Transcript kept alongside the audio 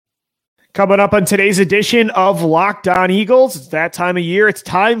Coming up on today's edition of Locked On Eagles, it's that time of year. It's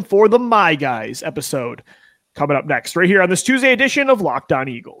time for the My Guys episode. Coming up next, right here on this Tuesday edition of Locked On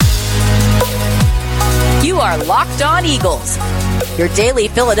Eagles. You are Locked On Eagles, your daily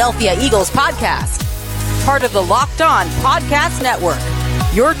Philadelphia Eagles podcast. Part of the Locked On Podcast Network,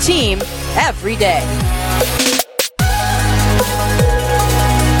 your team every day.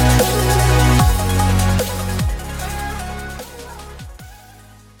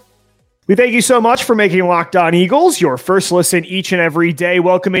 We thank you so much for making Locked On Eagles your first listen each and every day.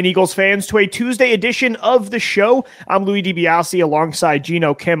 Welcome in, Eagles fans, to a Tuesday edition of the show. I'm Louis DiBiase alongside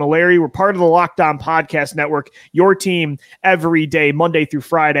Gino Camilleri. We're part of the Locked On Podcast Network, your team every day, Monday through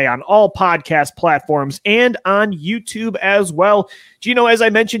Friday on all podcast platforms and on YouTube as well. Gino, as I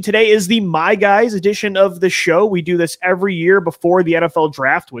mentioned, today is the My Guys edition of the show. We do this every year before the NFL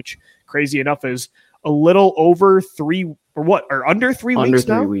draft, which, crazy enough, is a little over under 3 weeks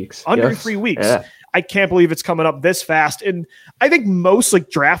now? 3 weeks. Under 3 weeks. Yeah. I can't believe it's coming up this fast. And I think most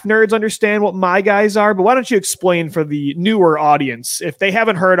draft nerds understand what My Guys are, but why don't you explain for the newer audience, if they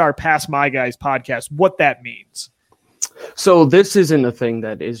haven't heard our past My Guys podcast, what that means? So this isn't a thing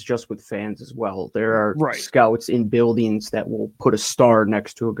that is just with fans as well. There are scouts in buildings that will put a star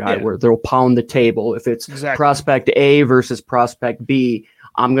next to a guy where they'll pound the table. If it's prospect A versus prospect B,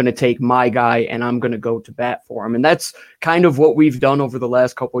 I'm going to take my guy and I'm going to go to bat for him. And that's kind of what we've done over the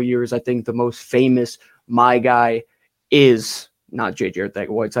last couple of years. I think the most famous My Guy is not JJ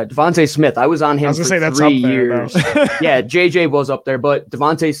Arcega-Whiteside, DeVonta Smith. I was on him for 3 years. Yeah, JJ was up there, but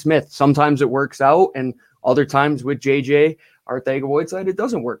DeVonta Smith, sometimes it works out, and other times with JJ Arcega-Whiteside, it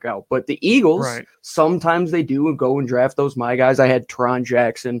doesn't work out. But the Eagles, sometimes they do go and draft those My Guys. I had Teron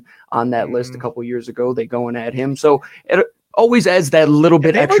Jackson on that list a couple years ago. They go and add him. So it always adds that little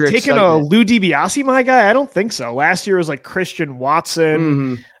bit extra taking a Lou DiBiase My Guy? I don't think so. Last year was Christian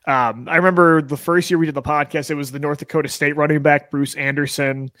Watson. I remember the first year we did the podcast, it was the North Dakota State running back, Bruce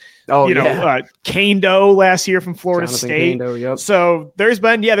Anderson. Kane Doe last year from Florida State. So there's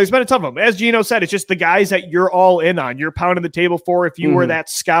been a ton of them. As Gino said, it's just the guys that you're all in on. You're pounding the table for. If you were that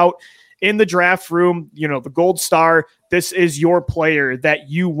scout in the draft room, the gold star, this is your player that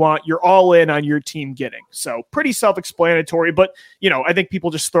you want. You're all in on your team getting. So pretty self-explanatory, but I think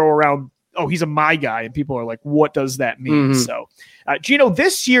people just throw around, oh, he's a My Guy, and people are like, what does that mean? So Gino,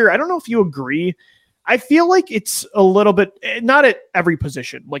 this year, I don't know if you agree, I feel like it's a little bit, not at every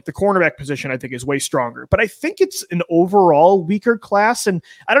position, like the cornerback position, I think is way stronger, but I think it's an overall weaker class. And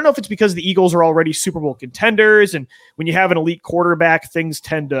I don't know if it's because the Eagles are already Super Bowl contenders. And when you have an elite quarterback, things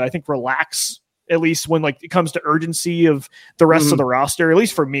tend to, I think, relax, at least when it comes to urgency of the rest of the roster, at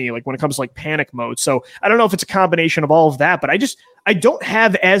least for me, when it comes to panic mode. So I don't know if it's a combination of all of that, but I don't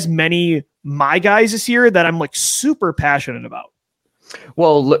have as many My Guys this year that I'm super passionate about.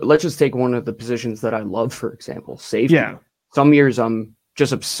 Well, let's just take one of the positions that I love, for example, safety. Yeah. Some years I'm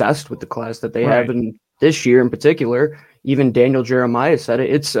just obsessed with the class that they have, and this year in particular, even Daniel Jeremiah said it.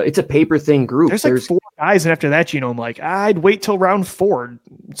 It's a paper thin group. There's 4 guys, and after that, I'm I'd wait till round 4.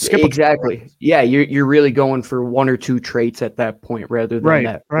 Exactly. Yeah, you're really going for 1 or 2 traits at that point, rather than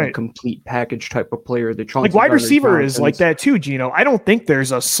that complete package type of player. The wide receiver is like that too, Gino. I don't think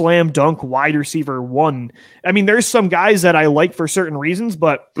there's a slam dunk wide receiver one. I mean, there's some guys that I like for certain reasons,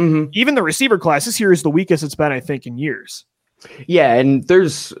 but even the receiver class this year is the weakest it's been, I think, in years. Yeah, and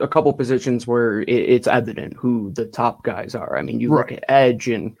there's a couple positions where it's evident who the top guys are. I mean, you look at edge,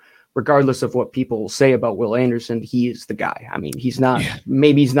 and regardless of what people say about Will Anderson, he is the guy. I mean, he's not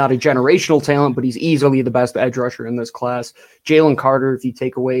maybe he's not a generational talent, but he's easily the best edge rusher in this class. Jalen Carter, if you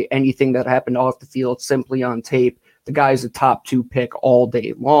take away anything that happened off the field simply on tape, the guy's a top 2 pick all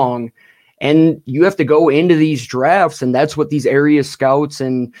day long. And you have to go into these drafts, and that's what these area scouts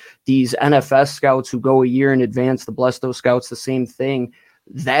and these NFS scouts who go a year in advance, the Blesto scouts, the same thing.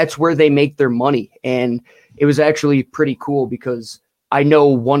 That's where they make their money. And it was actually pretty cool because I know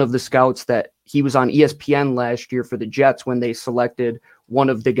one of the scouts that he was on ESPN last year for the Jets when they selected one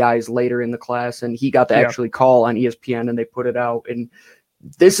of the guys later in the class, and he got to actually call on ESPN, and they put it out. And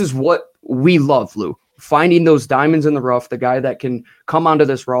this is what we love, Lou. Finding those diamonds in the rough, the guy that can come onto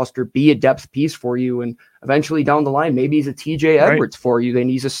this roster, be a depth piece for you, and eventually down the line, maybe he's a TJ Edwards for you, then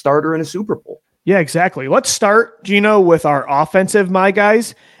he's a starter in a Super Bowl. Yeah, exactly. Let's start, Gino, with our offensive My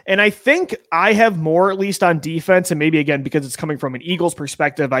Guys. And I think I have more, at least on defense, and maybe again, because it's coming from an Eagles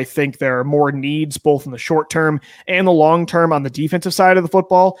perspective, I think there are more needs both in the short term and the long term on the defensive side of the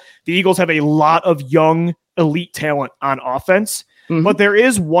football. The Eagles have a lot of young elite talent on offense. But there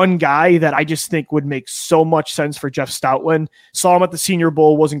is one guy that I just think would make so much sense for Jeff Stoutland. Saw him at the Senior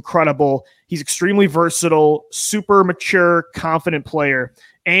Bowl, was incredible. He's extremely versatile, super mature, confident player.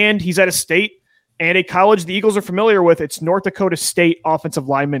 and he's at a state and a college the Eagles are familiar with. It's North Dakota State offensive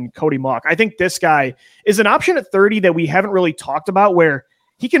lineman Cody Mauch. I think this guy is an option at 30 that we haven't really talked about, where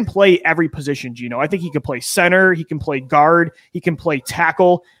he can play every position, Gino. I think he can play center, he can play guard, he can play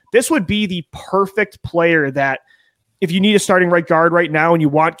tackle. This would be the perfect player that if you need a starting right guard right now and you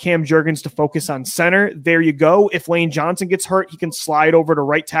want Cam Jurgens to focus on center, there you go. If Lane Johnson gets hurt, he can slide over to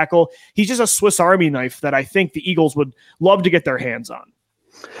right tackle. He's just a Swiss Army knife that I think the Eagles would love to get their hands on.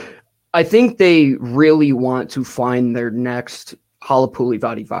 I think they really want to find their next Halapuli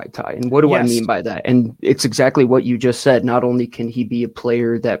Vaitai. And what do I mean by that? And it's exactly what you just said. Not only can he be a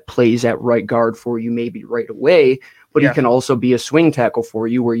player that plays at right guard for you maybe right away, but he can also be a swing tackle for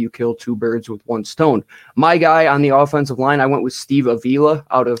you where you kill two birds with one stone. My guy on the offensive line, I went with Steve Avila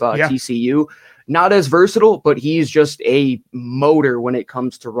out of TCU. Not as versatile, but he's just a motor when it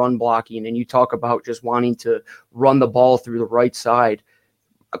comes to run blocking. And you talk about just wanting to run the ball through the right side.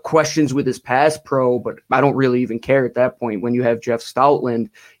 Questions with his pass pro, but I don't really even care at that point. When you have Jeff Stoutland,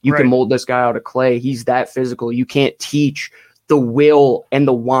 you can mold this guy out of clay. He's that physical. You can't teach the will and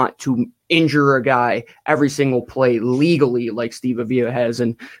the want to injure a guy every single play legally like Steve Avila has.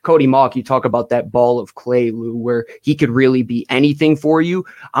 And Cody Mauch, you talk about that ball of clay, Lou, where he could really be anything for you.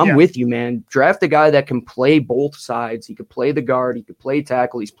 I'm with you, man. Draft a guy that can play both sides. He could play the guard. He could play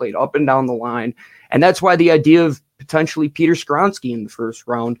tackle. He's played up and down the line. And that's why the idea of potentially Peter Skronsky in the first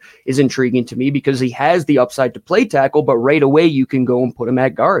round is intriguing to me, because he has the upside to play tackle, but right away you can go and put him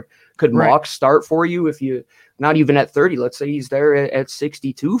at guard. Could Mauch start for you if you not even at 30? Let's say he's there at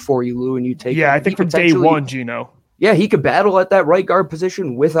 62 for you, Lou, and you take I think from day one, Gino. Yeah, he could battle at that right guard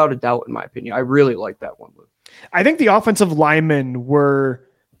position without a doubt, in my opinion. I really like that one, Lou. I think the offensive linemen were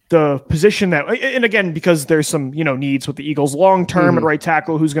the position that, and again, because there's some, needs with the Eagles long-term at right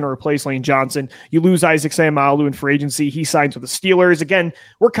tackle, who's going to replace Lane Johnson. You lose Isaac Seumalo in free agency. He signs with the Steelers. Again,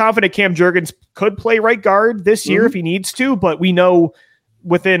 we're confident Cam Jurgens could play right guard this year if he needs to, but we know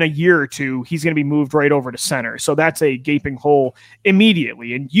within a year or two, he's going to be moved right over to center. So that's a gaping hole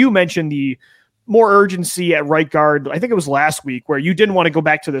immediately. And you mentioned the more urgency at right guard. I think it was last week where you didn't want to go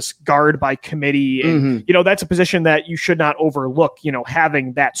back to this guard by committee. And, that's a position that you should not overlook,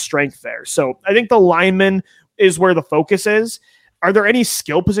 having that strength there. So I think the lineman is where the focus is. Are there any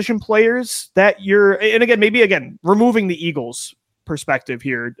skill position players that and again, removing the Eagles perspective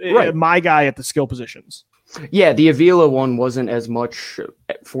here, my guy at the skill positions? Yeah, the Avila one wasn't as much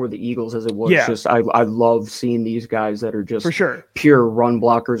for the Eagles as it was just I love seeing these guys that are just for sure pure run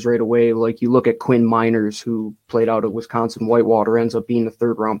blockers right away. Like you look at Quinn Miners, who played out at Wisconsin Whitewater, ends up being a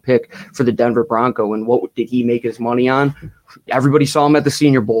third-round pick for the Denver Bronco. And what did he make his money on? Everybody saw him at the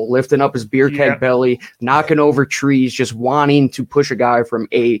Senior Bowl, lifting up his beer keg belly, knocking over trees, just wanting to push a guy from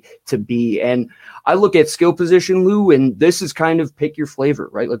A to B. And I look at skill position, Lou, and this is kind of pick your flavor,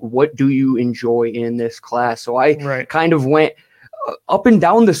 right? Like, what do you enjoy in this class? So I kind of went up and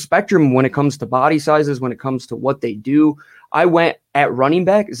down the spectrum when it comes to body sizes, when it comes to what they do. I went at running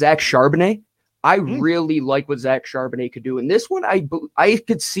back, Zach Charbonnet. I really like what Zach Charbonnet could do. And this one, I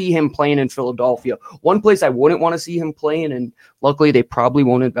could see him playing in Philadelphia. One place I wouldn't want to see him playing, and luckily they probably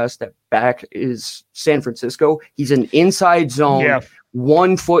won't invest that back, is San Francisco. He's an inside zone,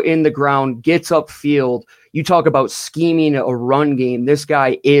 1 foot in the ground, gets upfield. You talk about scheming a run game. This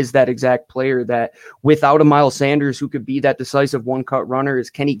guy is that exact player that, without a Miles Sanders who could be that decisive one-cut runner,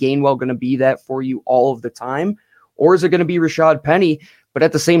 is Kenny Gainwell going to be that for you all of the time? Or is it going to be Rashad Penny? But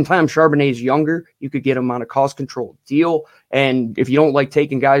at the same time, Charbonnet is younger. You could get him on a cost-controlled deal. And if you don't like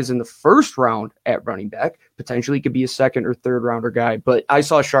taking guys in the first round at running back, potentially could be a second or third rounder guy. But I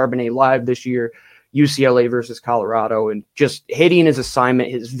saw Charbonnet live this year, UCLA versus Colorado, and just hitting his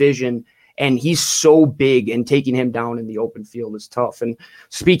assignment, his vision. And he's so big, and taking him down in the open field is tough. And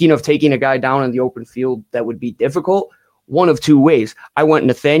speaking of taking a guy down in the open field that would be difficult, one of two ways. I went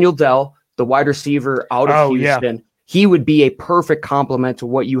Nathaniel Dell, the wide receiver out of Houston. Yeah. He would be a perfect complement to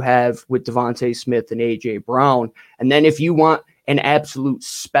what you have with Devontae Smith and A.J. Brown. And then if you want an absolute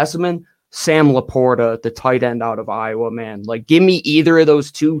specimen, Sam Laporta, the tight end out of Iowa, man. Like, give me either of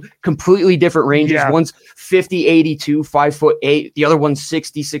those two completely different ranges. Yeah. One's 50-82, 5'8". The other one's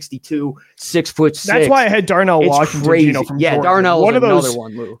 60-62, 6'6". That's why I had Darnell Washington. Crazy. From Georgia. Darnell one of those,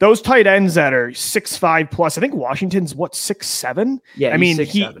 one, Lou. Those tight ends that are 6'5" plus. I think Washington's 6'7". Yeah, he's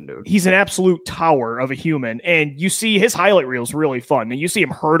 6'7", dude. He's an absolute tower of a human, and you see his highlight reel is really fun. And you see him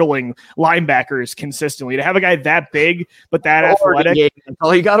hurdling linebackers consistently. To have a guy that big but that athletic, that's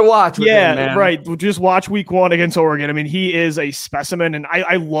all you got to watch. Yeah, right. Just watch week 1 against Oregon. I mean, he is a specimen, and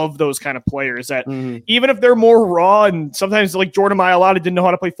I love those kind of players that even if they're more raw, and sometimes like Jordan Mailata didn't know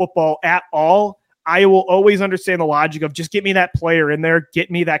how to play football at all, I will always understand the logic of just get me that player in there,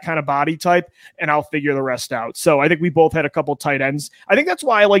 get me that kind of body type, and I'll figure the rest out. So I think we both had a couple tight ends. I think that's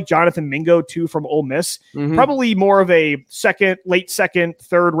why I like Jonathan Mingo too from Ole Miss. Probably more of a late second,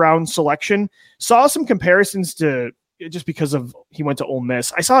 third round selection. Saw some comparisons to just because of he went to Ole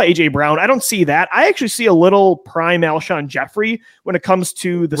Miss. I saw AJ Brown. I don't see that. I actually see a little prime Alshon Jeffrey when it comes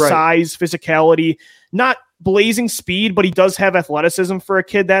to the size, physicality, not blazing speed, but he does have athleticism for a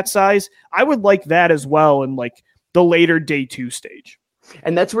kid that size. I would like that as well in like the later day 2 stage.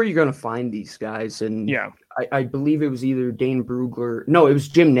 And that's where you're going to find these guys. And yeah, I believe it was either Dane Brugler. No, it was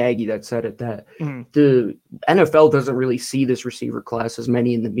Jim Nagy that said it, that the NFL doesn't really see this receiver class as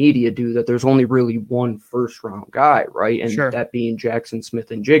many in the media do, that there's only really one first round guy, right? And that being Jackson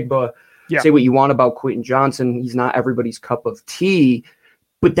Smith and Jigba. Say what you want about Quentin Johnson. He's not everybody's cup of tea.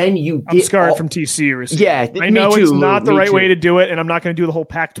 But then I'm scarred from TC receiver. Yeah, I know it's not the right way to do it, and I'm not going to do the whole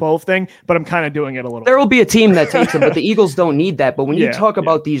Pac-12 thing, but I'm kind of doing it a little. There will be a team that takes them, but the Eagles don't need that. But when you talk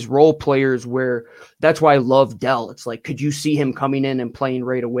about these role players, where that's why I love Dell. It's like, could you see him coming in and playing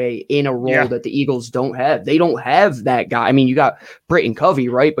right away in a role that the Eagles don't have? They don't have that guy. I mean, you got Britton Covey,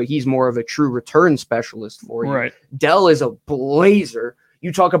 right? But he's more of a true return specialist for you. Right. Dell is a blazer.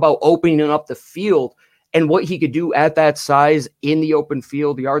 You talk about opening up the field. And what he could do at that size in the open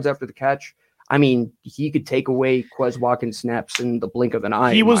field, yards after the catch, I mean, he could take away Quez Watkins snaps in the blink of an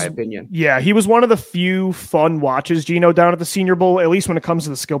eye, in my opinion. Yeah, he was one of the few fun watches, Gino, down at the Senior Bowl, at least when it comes to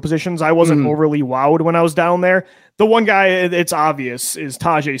the skill positions. I wasn't overly wowed when I was down there. The one guy, it's obvious, is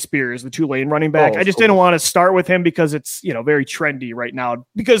Tyjae Spears, the Tulane running back. I just didn't want to start with him because it's, very trendy right now.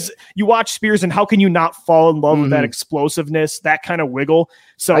 Because you watch Spears and how can you not fall in love with that explosiveness, that kind of wiggle?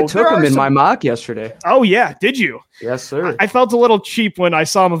 So I took him in my mock yesterday. Oh, yeah. Did you? Yes, sir. I felt a little cheap when I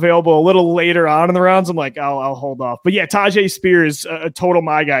saw him available a little later on in the rounds. I'm like, I'll hold off. But yeah, Tyjae Spears, a total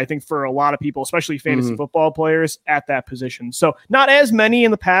my guy, I think, for a lot of people, especially fantasy football players at that position. So not as many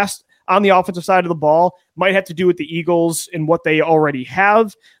in the past on the offensive side of the ball. Might have to do with the Eagles and what they already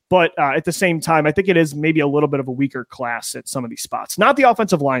have. But at the same time, I think it is maybe a little bit of a weaker class at some of these spots. Not the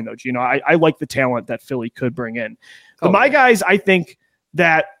offensive line, though. I like the talent that Philly could bring in. My guys, I think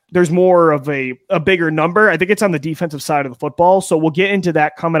that there's more of a bigger number. I think it's on the defensive side of the football. So we'll get into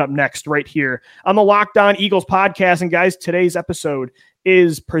that coming up next right here on the Locked On Eagles podcast. And guys, today's episode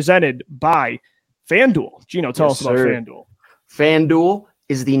is presented by FanDuel. Gino, tell us about FanDuel. FanDuel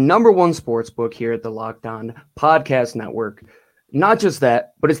is the number one sports book here at the Locked On Podcast Network. Not just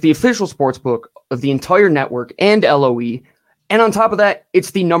that, but it's the official sports book of the entire network and LOE. And on top of that,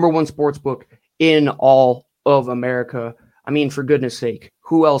 it's the number one sports book in all of America. I mean, for goodness sake,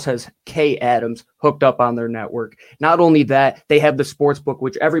 who else has Kay Adams hooked up on their network? Not only that, they have the sports book,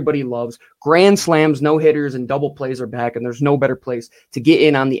 which everybody loves. Grand slams, no hitters, and double plays are back, and there's no better place to get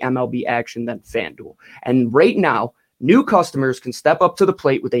in on the MLB action than FanDuel. And right now, new customers can step up to the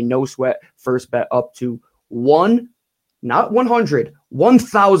plate with a no-sweat first bet up to not $100,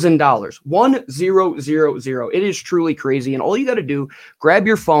 $1,000, 1000. It is truly crazy. And all you got to do, grab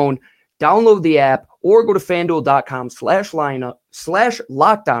your phone, download the app, or go to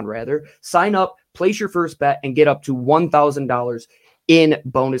FanDuel.com/lockdown, sign up, place your first bet, and get up to $1,000 in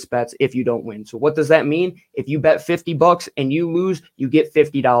bonus bets if you don't win. So what does that mean? If you bet $50 and you lose, you get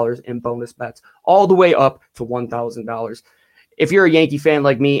 $50 in bonus bets, all the way up to $1,000. If you're a Yankee fan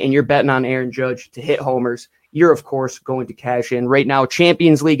like me and you're betting on Aaron Judge to hit homers, you're, of course, going to cash in. Right now,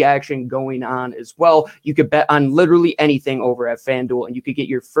 Champions League action going on as well. You could bet on literally anything over at FanDuel, and you could get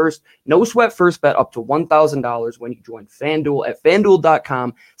your first no-sweat first bet up to $1,000 when you join FanDuel at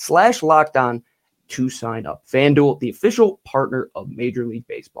FanDuel.com/lockdown to sign up. FanDuel, the official partner of Major League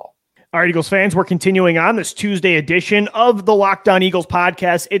Baseball. All right, Eagles fans, we're continuing on this Tuesday edition of the Locked On Eagles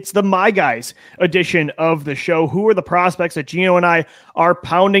podcast. It's the My Guys edition of the show. Who are the prospects that Gino and I are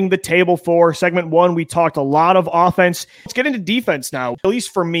pounding the table for? Segment 1, we talked a lot of offense. Let's get into defense now. At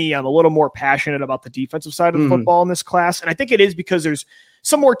least for me, I'm a little more passionate about the defensive side of the football in this class. And I think it is because there's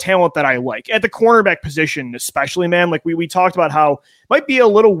some more talent that I like at the cornerback position, especially, man. Like we talked about how it might be a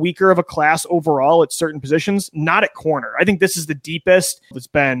little weaker of a class overall at certain positions, not at corner. I think this is the deepest it's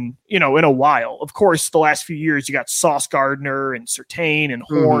been, in a while. Of course, the last few years you got Sauce Gardner and Surtain and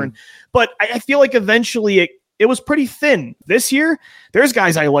Horn, but I feel like eventually it was pretty thin. This year, there's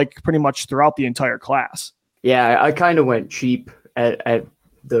guys I like pretty much throughout the entire class. Yeah, I kind of went cheap at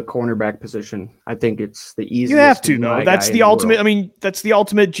the cornerback position. I think it's the easiest. You have to, though. That's the ultimate. I mean, that's the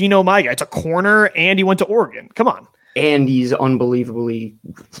ultimate Gino my guy. It's a corner, and he went to Oregon. Come on. And he's unbelievably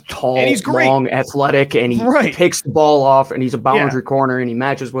tall, and he's great, long, athletic, and he picks the ball off, and he's a boundary corner, and he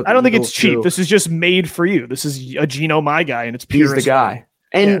matches what I don't think it's cheap. This is just made for you. This is a Gino my guy, and it's pure. He's the guy.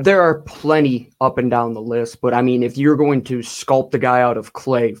 And there are plenty up and down the list. But I mean, if you're going to sculpt the guy out of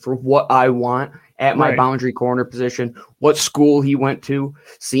clay for what I want at my boundary corner position, what school he went to,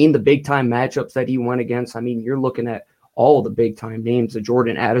 seeing the big time matchups that he went against, I mean, you're looking at all the big time names, the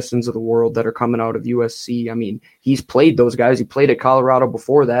Jordan Addisons of the world that are coming out of USC. I mean, he's played those guys. He played at Colorado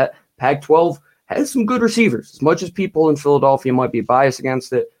before that. Pac-12 has some good receivers. As much as people in Philadelphia might be biased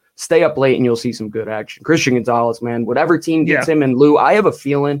against it, stay up late and you'll see some good action. Christian Gonzalez, man, whatever team gets him and Lou, I have a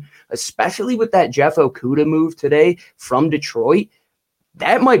feeling, especially with that Jeff Okudah move today from Detroit,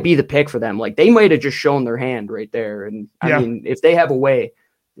 that might be the pick for them. Like, they might have just shown their hand right there. And I mean, if they have a way,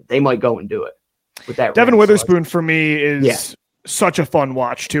 they might go and do it with that. Devin Witherspoon for me is such a fun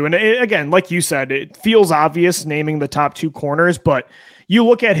watch too. And again, like you said, it feels obvious naming the top 2 corners, but you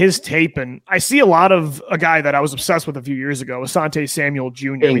look at his tape, and I see a lot of a guy that I was obsessed with a few years ago, Asante Samuel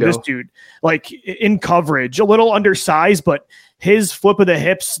Jr. I mean, this dude, like in coverage, a little undersized, but his flip of the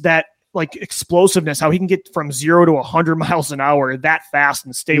hips, that like explosiveness, how he can get from 0 to 100 miles an hour that fast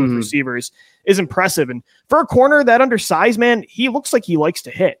and stay with receivers is impressive. And for a corner that undersized, man, he looks like he likes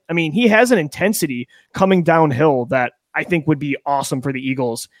to hit. I mean, he has an intensity coming downhill that I think would be awesome for the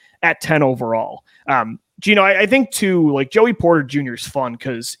Eagles at 10 overall. Gino, I think too, like Joey Porter Jr. is fun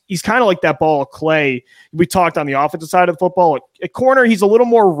because he's kind of like that ball of clay. We talked on the offensive side of the football. At corner, he's a little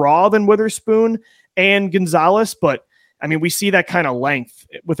more raw than Witherspoon and Gonzalez, but I mean, we see that kind of length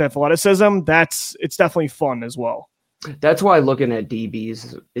with athleticism. It's definitely fun as well. That's why looking at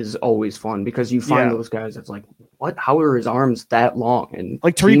DBs is always fun, because you find those guys that's like, what? How are his arms that long? And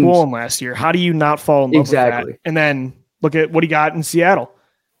like Tariq Woolen last year, how do you not fall in love with that? And then look at what he got in Seattle.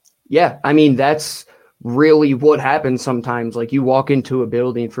 Yeah, I mean, that's really what happens sometimes. Like, you walk into a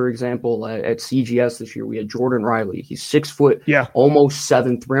building, for example, at CGS this year, we had Jordan Riley. He's 6 foot, almost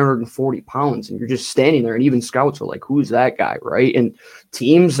 7, 340 pounds. And you're just standing there, and even scouts are like, who's that guy? Right. And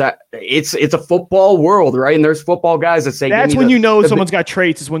teams that it's a football world, right? And there's football guys that say, that's when someone's got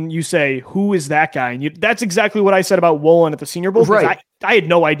traits, is when you say, who is that guy? And that's exactly what I said about Woolen at the Senior Bowl. Right. I had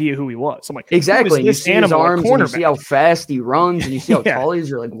no idea who he was. I'm like, exactly. You see his arms, and you see how fast he runs, and you see how tall he is.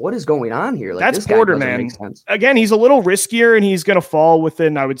 You're like, what is going on here? Like, that's Porter, man. Again, he's a little riskier, and he's going to fall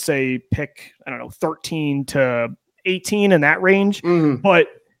within, I would say, pick, 13 to 18 in that range. But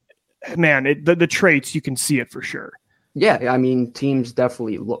man, the traits, you can see it for sure. Yeah, I mean, teams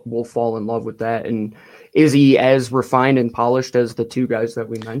definitely will fall in love with that. And is he as refined and polished as the 2 guys that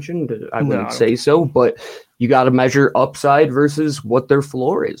we mentioned? I wouldn't say so, but you got to measure upside versus what their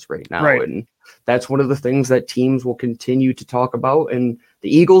floor is right now. Right. And that's one of the things that teams will continue to talk about. And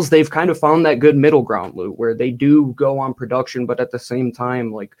the Eagles, they've kind of found that good middle ground, Lou, where they do go on production, but at the same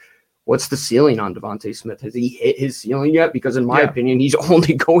time, like, what's the ceiling on Devontae Smith? Has he hit his ceiling yet? Because in my opinion, he's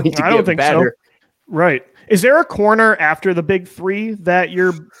only going to get better. So. Right. Is there a corner after the big 3 that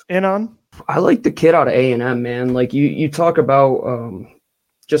you're in on? I like the kid out of A&M, man. Like, you talk about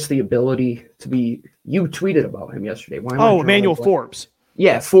just the ability to be – you tweeted about him yesterday. Emmanuel Forbes.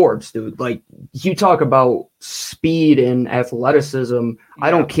 Yeah, Forbes, dude. Like, you talk about speed and athleticism. Yeah.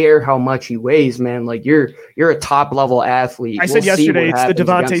 I don't care how much he weighs, man. Like, you're a top-level athlete. I said yesterday it's the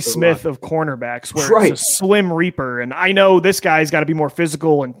Devontae Smith of cornerbacks, where it's a slim reaper. And I know this guy's got to be more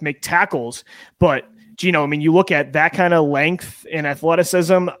physical and make tackles, but – Gino, I mean, you look at that kind of length and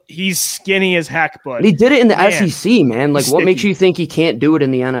athleticism, he's skinny as heck, but he did it in the SEC, man. Like, what makes you think he can't do it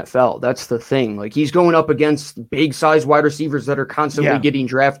in the NFL? That's the thing. Like, he's going up against big size wide receivers that are constantly getting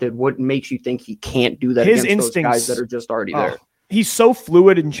drafted. What makes you think he can't do that against those guys that are just already there? He's so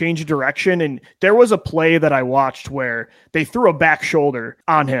fluid and change of direction. And there was a play that I watched where they threw a back shoulder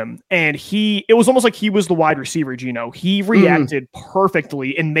on him, and it was almost like he was the wide receiver, Gino. He reacted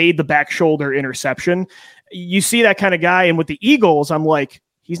perfectly and made the back shoulder interception. You see that kind of guy. And with the Eagles, I'm like,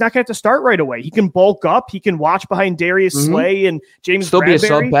 he's not going to have to start right away. He can bulk up. He can watch behind Darius Slay and James Bradbury.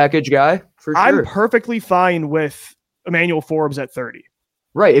 Still be a sub-package guy, for sure. I'm perfectly fine with Emmanuel Forbes at 30.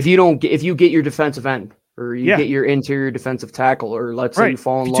 Right. If you get your defensive end, or you get your interior defensive tackle, or let's say you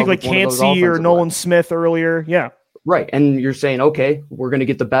fall in love with one of those Cansey or Nolan Smith earlier. Yeah. Right. And you're saying, okay, we're going to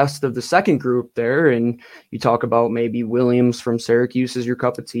get the best of the second group there. And you talk about maybe Williams from Syracuse is your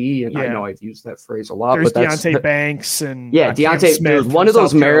cup of tea. And I know I've used that phrase a lot. There's Deontay Banks and Deontay Smith, one of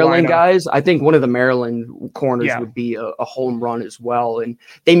those Maryland guys. I think one of the Maryland corners would be a home run as well. And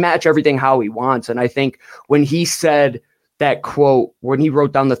they match everything how he wants. And I think when he said that quote, when he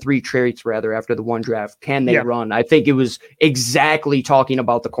wrote down the 3 traits after the one draft, can they run? I think it was exactly talking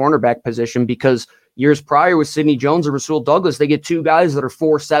about the cornerback position, because years prior with Sidney Jones or Rasul Douglas, they get 2 guys that are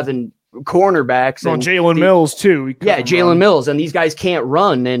 4'7", cornerbacks. Well, Jalen Mills too. Jalen Mills, and these guys can't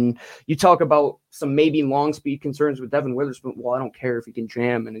run. And you talk about some maybe long speed concerns with Devin Witherspoon. Well, I don't care if he can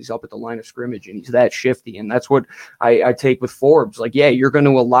jam and he's up at the line of scrimmage and he's that shifty. And that's what I take with Forbes. Like, yeah, you're going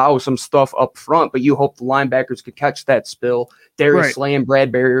to allow some stuff up front, but you hope the linebackers could catch that spill. Darius Slay and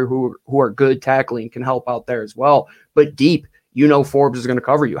Brad Barrier, who are good tackling, can help out there as well. But deep, Forbes is going to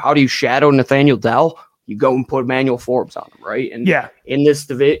cover you. How do you shadow Nathaniel Dell? You go and put Emmanuel Forbes on him, right? And in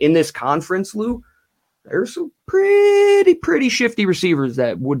this conference, Lou, there's some pretty shifty receivers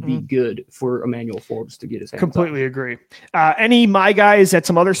that would be good for Emmanuel Forbes to get his hands Completely agree. Any my guys at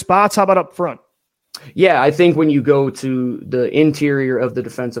some other spots? How about up front? Yeah, I think when you go to the interior of the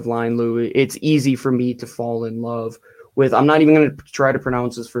defensive line, Lou, it's easy for me to fall in love with, I'm not even going to try to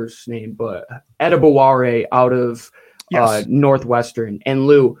pronounce his first name, but Edabaware out of Northwestern. And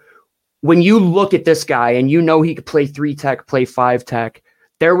Lou, when you look at this guy and he could play 3-tech, play 5-tech,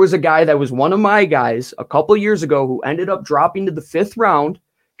 there was a guy that was one of my guys a couple of years ago who ended up dropping to the 5th round,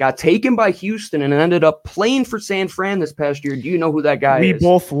 got taken by Houston, and ended up playing for San Fran this past year. Do you know who that guy is? We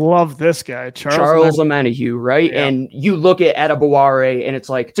both love this guy, Charles Omenihu, right? Yeah. And you look at Edabaware, and it's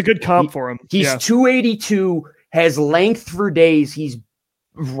like... It's a good comp for him. He's 282, has length for days. He's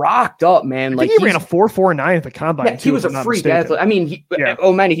rocked up, man. I think he ran a 4.49 at the combine. Yeah, he was a freak athlete. I mean,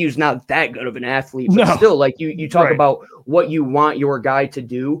 Omenihu's not that good of an athlete, but still, like you talk about what you want your guy to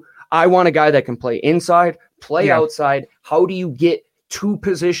do. I want a guy that can play inside, play outside. How do you get 2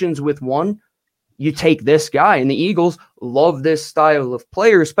 positions with one? You take this guy, and the Eagles love this style of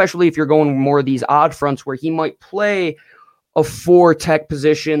player, especially if you're going more of these odd fronts where he might play a 4-tech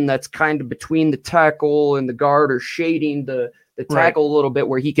position that's kind of between the tackle and the guard, or shading the tackle a little bit,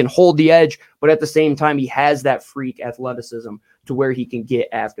 where he can hold the edge, but at the same time, he has that freak athleticism to where he can get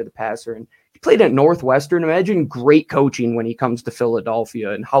after the passer. And he played at Northwestern. Imagine great coaching when he comes to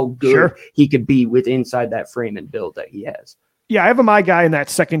Philadelphia, and how good he could be with inside that frame and build that he has. Yeah, I have my guy in that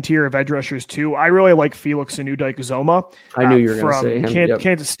second tier of edge rushers too. I really like Felix Anudike-Uzomah. I knew you were going to say him.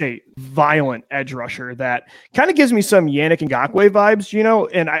 Kansas State, violent edge rusher that kind of gives me some Yannick Ngakoue vibes,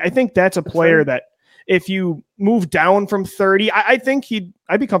 and I think that's a player that if you move down from 30, I think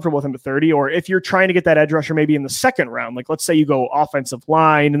I'd be comfortable with him to 30. Or if you're trying to get that edge rusher maybe in the second round, like let's say you go offensive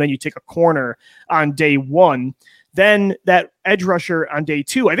line and then you take a corner on day 1, then that edge rusher on day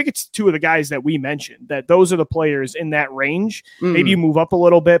 2, I think it's 2 of the guys that we mentioned, that those are the players in that range. Maybe you move up a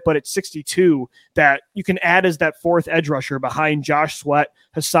little bit, but it's 62 that you can add as that 4th edge rusher behind Josh Sweat,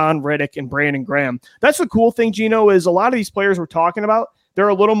 Hassan Reddick, and Brandon Graham. That's the cool thing, Gino, is a lot of these players we're talking about, they're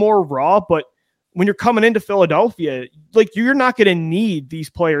a little more raw, but when you're coming into Philadelphia, like you're not going to need these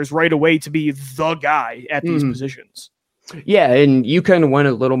players right away to be the guy at these positions. Yeah, and you kind of went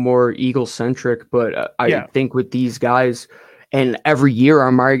a little more Eagle-centric, but I think with these guys, and every year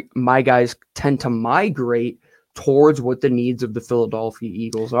my guys tend to migrate towards what the needs of the Philadelphia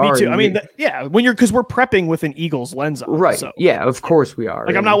Eagles are. Me too. I mean, because we're prepping with an Eagles lens on. Right. So. Yeah, of course we are.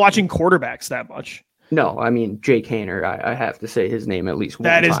 Like, I'm not watching quarterbacks that much. No, I mean, Jake Haener, I have to say his name at least one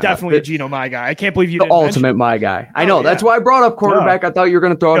time. That is definitely a Gino my guy. I can't believe you didn't ultimate my guy. I know. That's why I brought up quarterback. I thought you were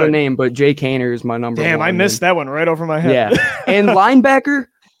going to throw out a name, but Jake Haener is my number 1. Damn, I missed that one right over my head. Yeah. And linebacker,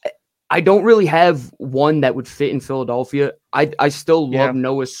 I don't really have one that would fit in Philadelphia. I still love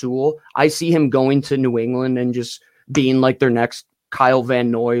Noah Sewell. I see him going to New England and just being like their next Kyle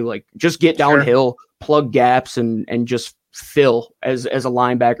Van Noy, like just get downhill, plug gaps, and just fill as a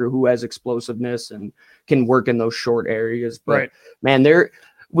linebacker who has explosiveness and can work in those short areas. But man,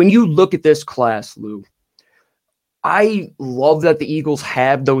 when you look at this class, Lou, I love that the Eagles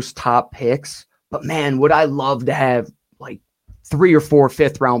have those top picks, but man, would I love to have like 3 or 4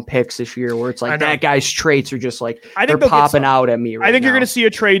 5th-round picks this year where it's like that guy's traits are just like they're popping out at me right now. I think you're going to see a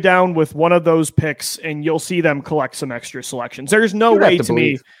trade down with one of those picks, and you'll see them collect some extra selections. There's no way to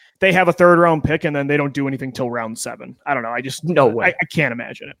me they have a 3rd-round pick and then they don't do anything till round 7. I don't know. No way. I can't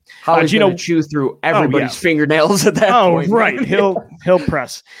imagine it. How is Gino chew through everybody's fingernails at that point? Oh, right. He'll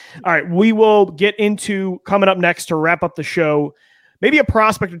press. All right. We will get into coming up next to wrap up the show. Maybe a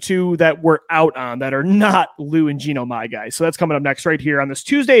prospect or 2 that we're out on that are not Lou and Gino, my guys. So that's coming up next right here on this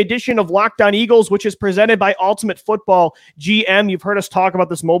Tuesday edition of Locked On Eagles, which is presented by Ultimate Football GM. You've heard us talk about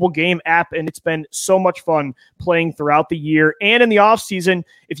this mobile game app, and it's been so much fun playing throughout the year and in the offseason.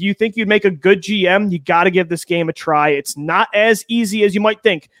 If you think you'd make a good GM, you got to give this game a try. It's not as easy as you might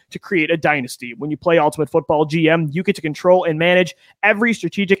think to create a dynasty. When you play Ultimate Football GM, you get to control and manage every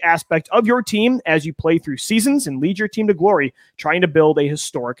strategic aspect of your team as you play through seasons and lead your team to glory, trying to build a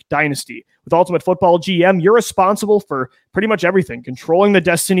historic dynasty. With Ultimate Football GM, you're responsible for pretty much everything, controlling the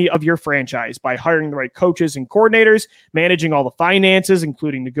destiny of your franchise by hiring the right coaches and coordinators, managing all the finances,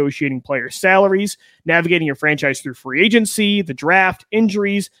 including negotiating player salaries, navigating your franchise through free agency, the draft,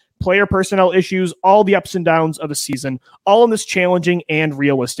 injuries, player personnel issues, all the ups and downs of a season, all in this challenging and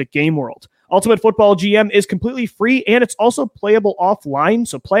realistic game world. Ultimate Football GM is completely free, and it's also playable offline,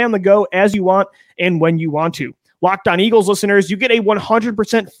 so play on the go as you want and when you want to. Locked On Eagles listeners, you get a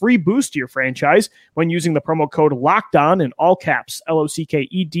 100% free boost to your franchise when using the promo code LOCKEDON in all caps,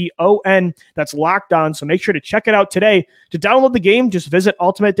 LOCKEDON. That's Locked On, so make sure to check it out today. To download the game, just visit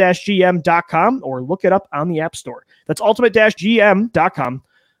ultimate-gm.com or look it up on the App Store. That's ultimate-gm.com.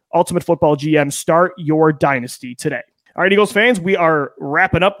 Ultimate Football GM, start your dynasty today. All right, Eagles fans, we are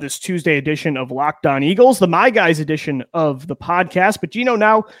wrapping up this Tuesday edition of Locked On Eagles, the My Guys edition of the podcast. But, Gino,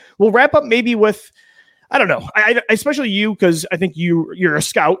 now we'll wrap up maybe with, I don't know, I especially you, because I think you're a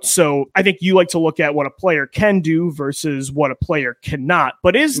scout, so I think you like to look at what a player can do versus what a player cannot.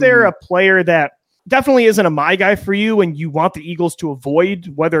 But is there a player that definitely isn't a My Guy for you and you want the Eagles to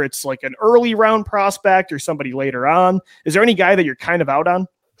avoid, whether it's like an early round prospect or somebody later on? Is there any guy that you're kind of out on?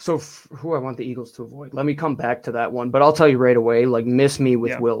 So who I want the Eagles to avoid? Let me come back to that one, but I'll tell you right away, like, miss me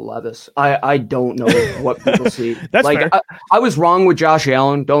with Will Levis. I don't know what people see. That's like, fair. I was wrong with Josh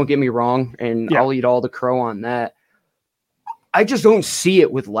Allen. Don't get me wrong. And I'll eat all the crow on that. I just don't see it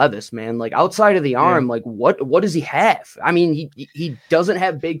with Levis, man. Like, outside of the arm, like, what does he have? I mean, he doesn't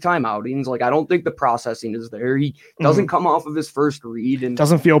have big time outings. Like, I don't think the processing is there. He doesn't come off of his first read and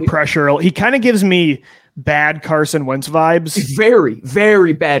doesn't feel pressure. He kind of gives me bad Carson Wentz vibes. Very,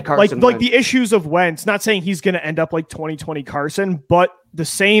 very bad Carson Wentz. Like the issues of Wentz, not saying he's going to end up like 2020 Carson, but the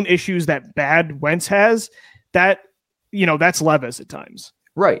same issues that bad Wentz has, that, that's Levis at times.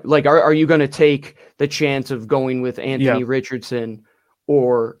 Right. Like, are you going to take the chance of going with Anthony Richardson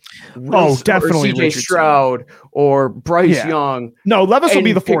or definitely or CJ Stroud or Bryce Young? No, Levis will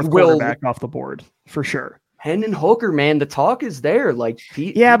be the fourth quarterback off the board for sure. Hendon Hooker, man, the talk is there. Like,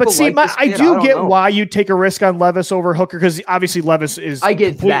 but see, I do get why you take a risk on Levis over Hooker, because obviously Levis is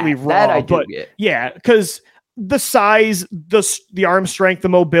completely raw. That I do get. Yeah, because the size, the arm strength, the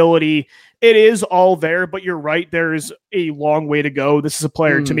mobility, it is all there. But you're right, there's a long way to go. This is a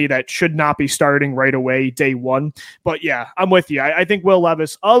player to me that should not be starting right away, day one. But yeah, I'm with you. I think Will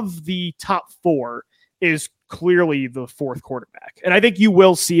Levis, of the top four, is clearly the fourth quarterback. And I think you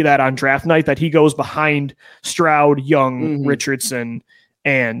will see that on draft night, that he goes behind Stroud, Young, Richardson,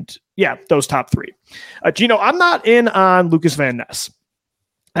 and those top three. Gino, I'm not in on Lucas Van Ness.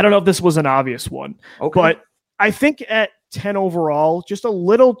 I don't know if this was an obvious one, but I think at 10 overall, just a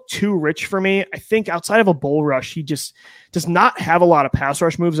little too rich for me. I think outside of a bull rush, he just does not have a lot of pass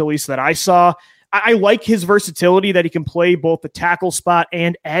rush moves, at least that I saw. I like his versatility, that he can play both the tackle spot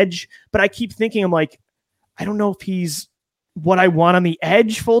and edge, but I keep thinking, I'm like, I don't know if he's what I want on the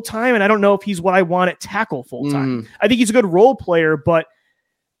edge full time, and I don't know if he's what I want at tackle full time. I think he's a good role player, but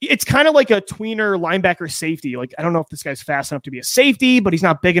it's kind of like a tweener linebacker safety. Like, I don't know if this guy's fast enough to be a safety, but he's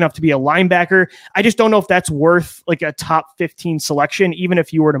not big enough to be a linebacker. I just don't know if that's worth like a top 15 selection, even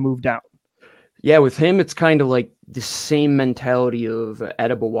if you were to move down. Yeah, with him, it's kind of like the same mentality of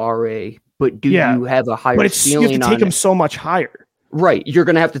Adebaware, but you have a higher ceiling? You have to take him so much higher. Right, you're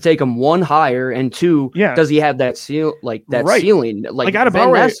going to have to take him one higher, and two, does he have that ceiling? Like ceiling, like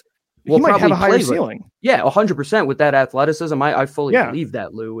Adebaware, he might have a higher ceiling. Yeah, 100% with that athleticism. I fully believe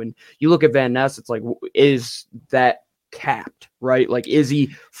that, Lou. And you look at Van Ness, it's like, is that capped, right? Like, is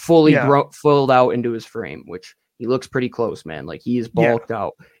he fully filled out into his frame, which he looks pretty close, man. Like, he is bulked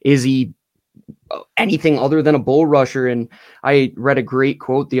out. Is he anything other than a bull rusher? And I read a great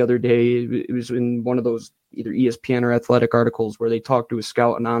quote the other day. It was in one of those either ESPN or Athletic articles where they talked to a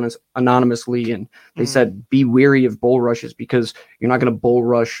scout anonymously, and they said, be wary of bull rushes, because you're not going to bull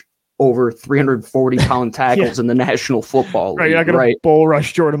rush over 340-pound tackles in the National Football League. Right, you're not going to bull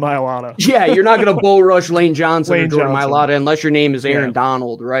rush Jordan Mailata. Yeah, you're not going to bull rush Lane Johnson or Jordan Mailata unless your name is Aaron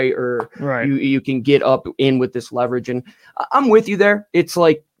Donald, right? Or you can get up in with this leverage. And I'm with you there. It's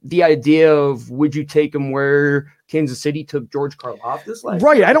like the idea of, would you take him where Kansas City took George Karlaftis this last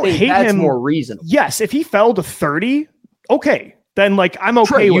year? I don't hate that's him. More reasonable. Yes, if he fell to 30, okay, then like I'm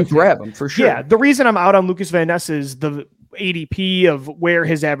okay with you grab him for sure. Yeah, the reason I'm out on Lucas Van Ness is the ADP of where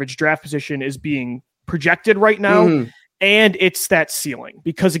his average draft position is being projected right now. And it's that ceiling,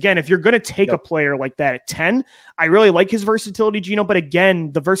 because again, if you're going to take a player like that at 10, I really like his versatility, Gino, but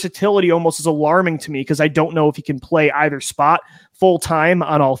again, the versatility almost is alarming to me because I don't know if he can play either spot full time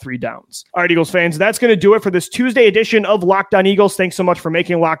on all 3 downs. All right, Eagles fans, that's going to do it for this Tuesday edition of Locked On Eagles. Thanks so much for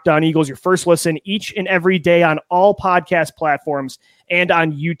making Locked On Eagles your first listen each and every day on all podcast platforms and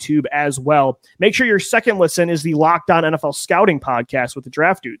on YouTube as well. Make sure your second listen is the Locked On NFL Scouting podcast with the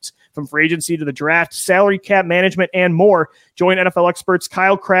Draft Dudes. From free agency to the draft, salary cap management, and more, join NFL experts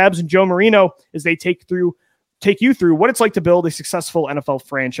Kyle Krabs and Joe Marino as they take you through what it's like to build a successful NFL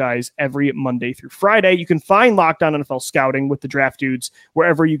franchise every Monday through Friday. You can find Locked On NFL Scouting with the Draft Dudes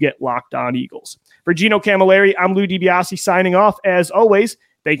wherever you get Locked On Eagles. For Gino Camilleri, I'm Lou DiBiase signing off. As always,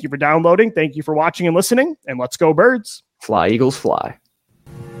 thank you for downloading, thank you for watching and listening, and let's go Birds. Fly, Eagles, fly.